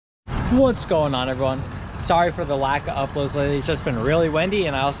What's going on, everyone? Sorry for the lack of uploads lately. It's just been really windy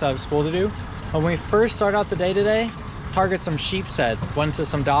and I also have school to do. When we first started out the day today, targeted some sheepshead, went to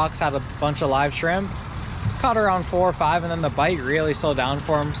some docks, had a bunch of live shrimp, caught around 4 or 5, and then the bite really slowed down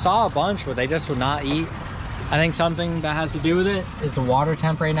for them. Saw a bunch, but they just would not eat. I think something that has to do with it is the water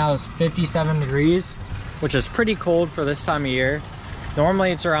temp right now is 57 degrees, which is pretty cold for this time of year.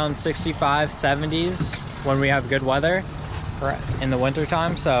 Normally it's around 65, 70s when we have good weather in the winter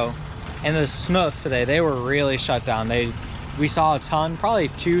time. So in the snook today, they were really shut down. We saw a ton, probably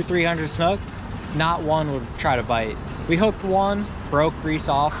 200-300 snook. Not one would try to bite. We hooked one, broke grease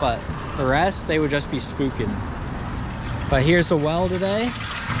off, but the rest, they would just be spooking. But here's the well today.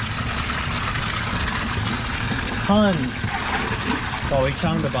 Tons. Well, we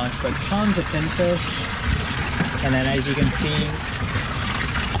chunged a bunch, but tons of pinfish. And then as you can see,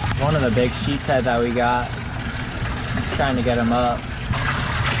 one of the big sheephead that we got, trying to get him up.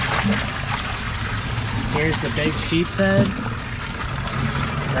 Here's the big sheephead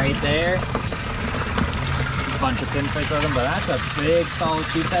right there. A bunch of pinfish with him, but that's a big solid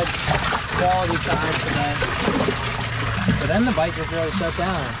sheephead. Quality size today. But then the bite just really shut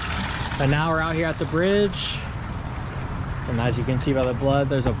down. But now we're out here at the bridge. And as you can see by the blood,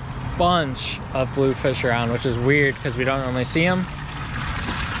 there's a bunch of bluefish around, which is weird because we don't normally see them.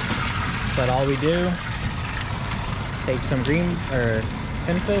 But all we do, take some green or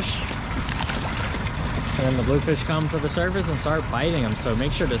pinfish, and then the bluefish come to the surface and start biting them. So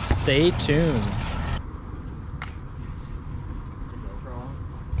make sure to stay tuned.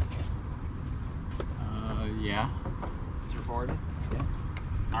 Yeah. It's recording? Yeah.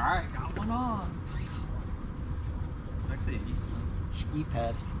 All right, got one on. Actually, a decent one.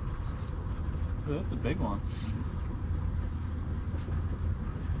 Sheephead. Oh, that's a big one.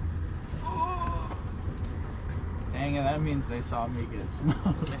 Dang it, that means they saw me get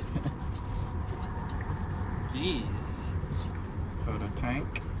smoked. Jeez. Photo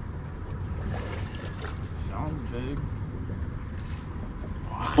tank. Sounds big.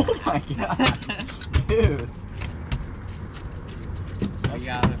 Oh my god. Dude. We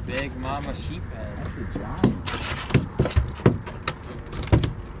got a big mama sheephead. That's a giant.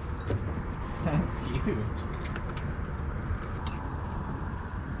 That's huge.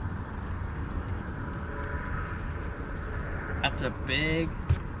 That's a big,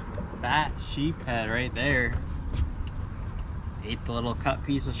 fat sheephead right there. Ate the little cut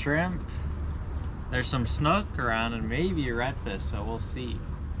piece of shrimp. There's some snook around and maybe a redfish, so we'll see.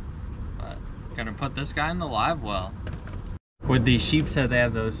 But gonna put this guy in the live well. With these sheepshead, they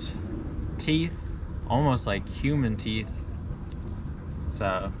have those teeth, almost like human teeth.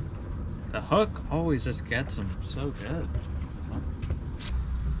 So the hook always just gets them so good.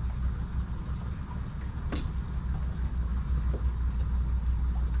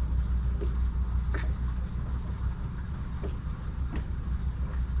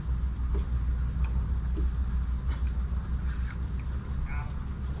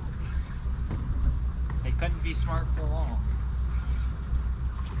 They couldn't be smart for long.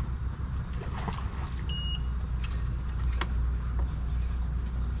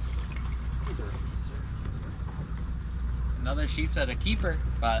 Another sheepshead, a keeper,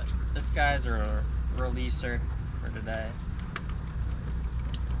 but this guy's a releaser for today.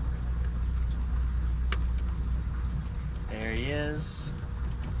 There he is.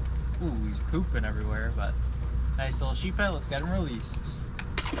 Ooh, he's pooping everywhere, but nice little sheephead. Let's get him released.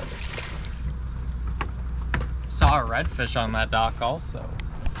 Saw a redfish on that dock also.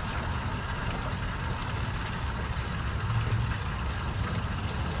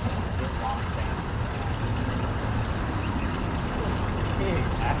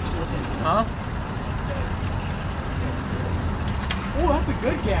 Huh? Oh, that's a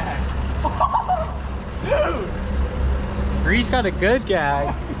good gag. Dude! Reese got a good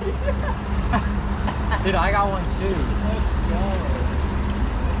gag. Dude, I got one too. Let's go.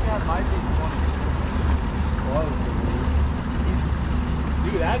 That guy might be 20. Close.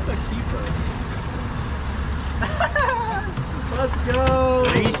 Dude, that's a keeper. Let's go.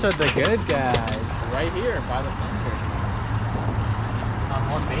 Reese with the good gag. Right here by the fender. On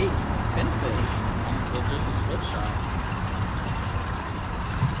one bait. Pinfish. It's just a split shot.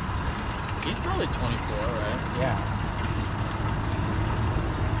 He's probably 24, right? Yeah.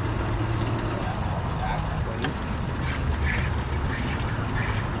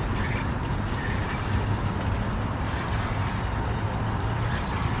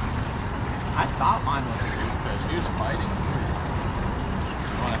 I thought mine was a big fish. He was fighting.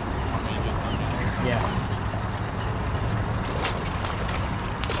 Want me to get on that? Yeah.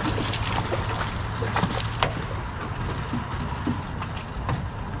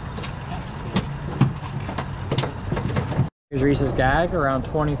 Here's Reese's Gag, around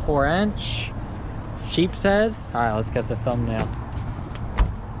 24-inch. Sheepshead. All right, let's get the thumbnail.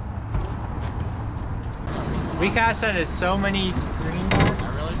 We casted so many green ones.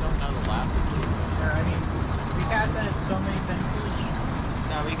 I really don't know the last one. I mean, we casted so many pinfish.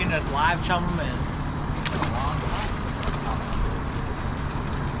 Now we can just live chum them in.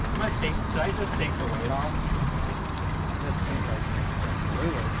 Should I just take the weight off? This seems like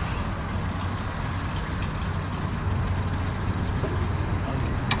really.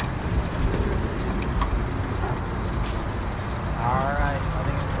 Alright, I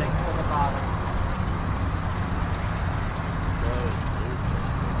think it's taken to the bottom.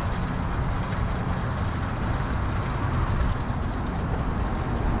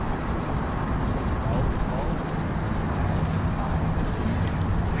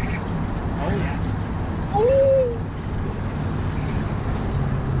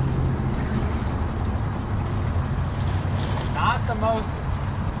 Not the most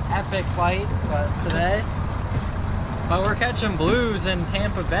epic fight, but today. But we're catching blues in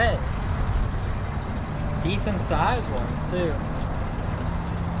Tampa Bay. Decent sized ones too.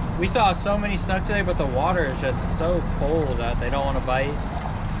 We saw so many snook today, but the water is just so cold that they don't want to bite.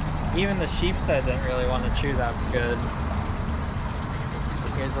 Even the sheepshead didn't really want to chew that good.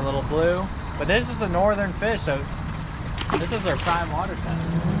 Here's a little blue. But this is a northern fish, so this is their prime water temp.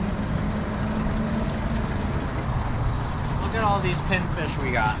 Look at all these pinfish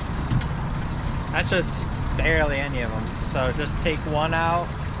we got. That's just barely any of them. So just take one out,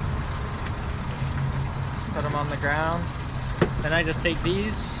 put them on the ground. Then I just take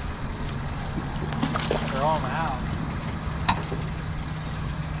these, throw them out.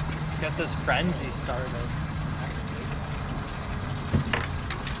 Let's get this frenzy started.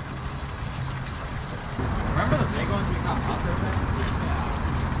 Remember the big ones we caught up there? Yeah.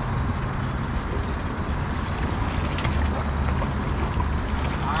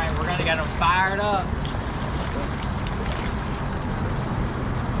 Alright, we're gonna get them fired up.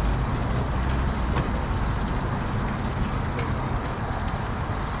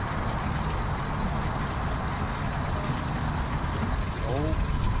 Oh,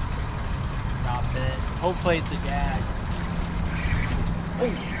 drop it. Hopefully it's a gag.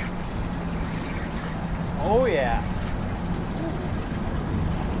 Oh. Oh yeah.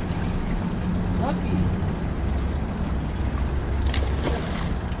 Lucky.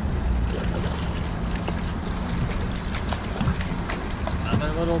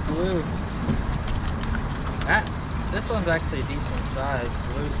 Another little blue. This one's actually a decent size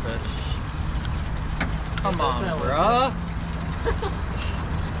bluefish. Come on, bruh.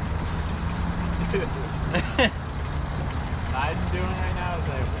 What I'm doing right now is I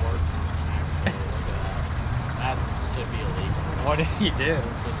work. That should be illegal. What did he do?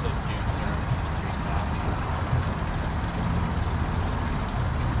 Just a juicer.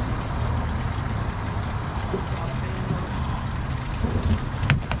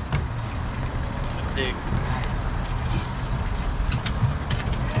 Dig.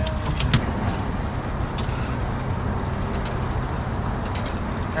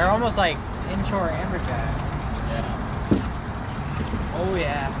 They're almost like inshore amberjacks. Yeah. Oh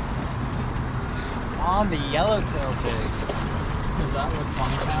yeah. On the yellowtail pig. Is that what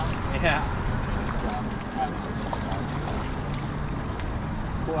 20 pounds? Yeah.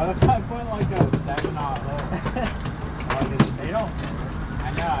 What if I put like a 7-aught hook? Like They don't. I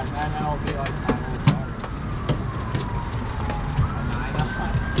know, and then it'll be like my whole target. A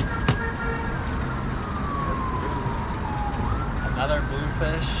 9-aught. Another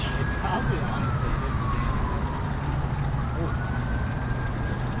bluefish. It probably honestly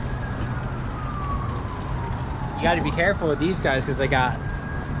You got to be careful with these guys because they got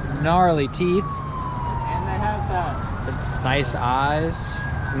gnarly teeth, and they have that. nice eyes,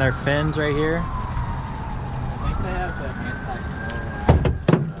 and their fins right here. I think they have the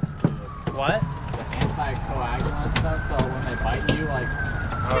anti-coagulant. What? The anti-coagulant stuff, so when they bite you, like.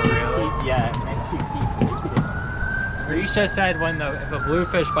 Oh really? Yeah, it makes you keep bleeding. Risha said when if a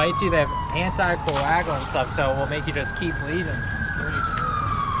bluefish bites you, they have anticoagulant stuff, so it will make you just keep bleeding. Pretty sure.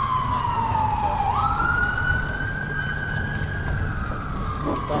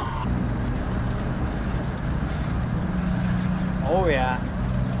 Oh yeah.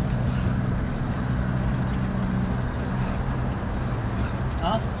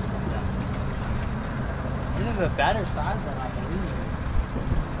 Huh? This is a better size than I believe.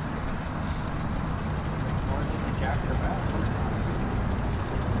 Or just a jacket or back.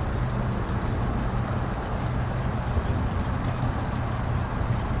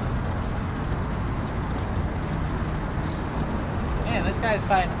 Man, this guy's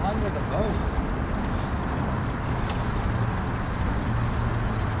fighting under the boat.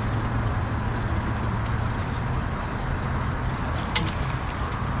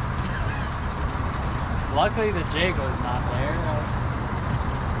 Luckily the jig was not there.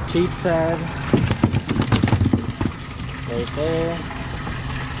 Sheepshead. Right there.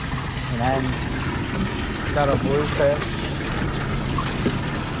 And then got a bluefish.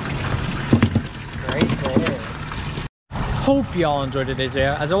 Right there. Hope y'all enjoyed today's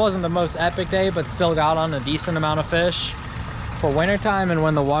video, as it wasn't the most epic day, but still got on a decent amount of fish. For wintertime and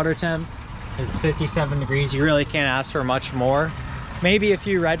when the water temp is 57 degrees, you really can't ask for much more. Maybe a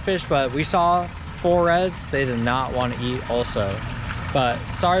few redfish, but we saw 4 reds. They did not want to eat also. But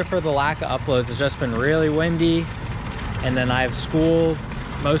sorry for the lack of uploads. It's just been really windy, and then I have school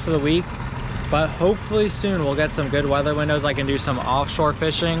most of the week. But hopefully soon we'll get some good weather windows. I can do some offshore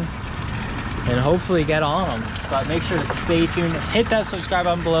fishing and hopefully get on them. But make sure to stay tuned, hit that subscribe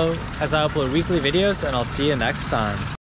button below as I upload weekly videos, and I'll see you next time.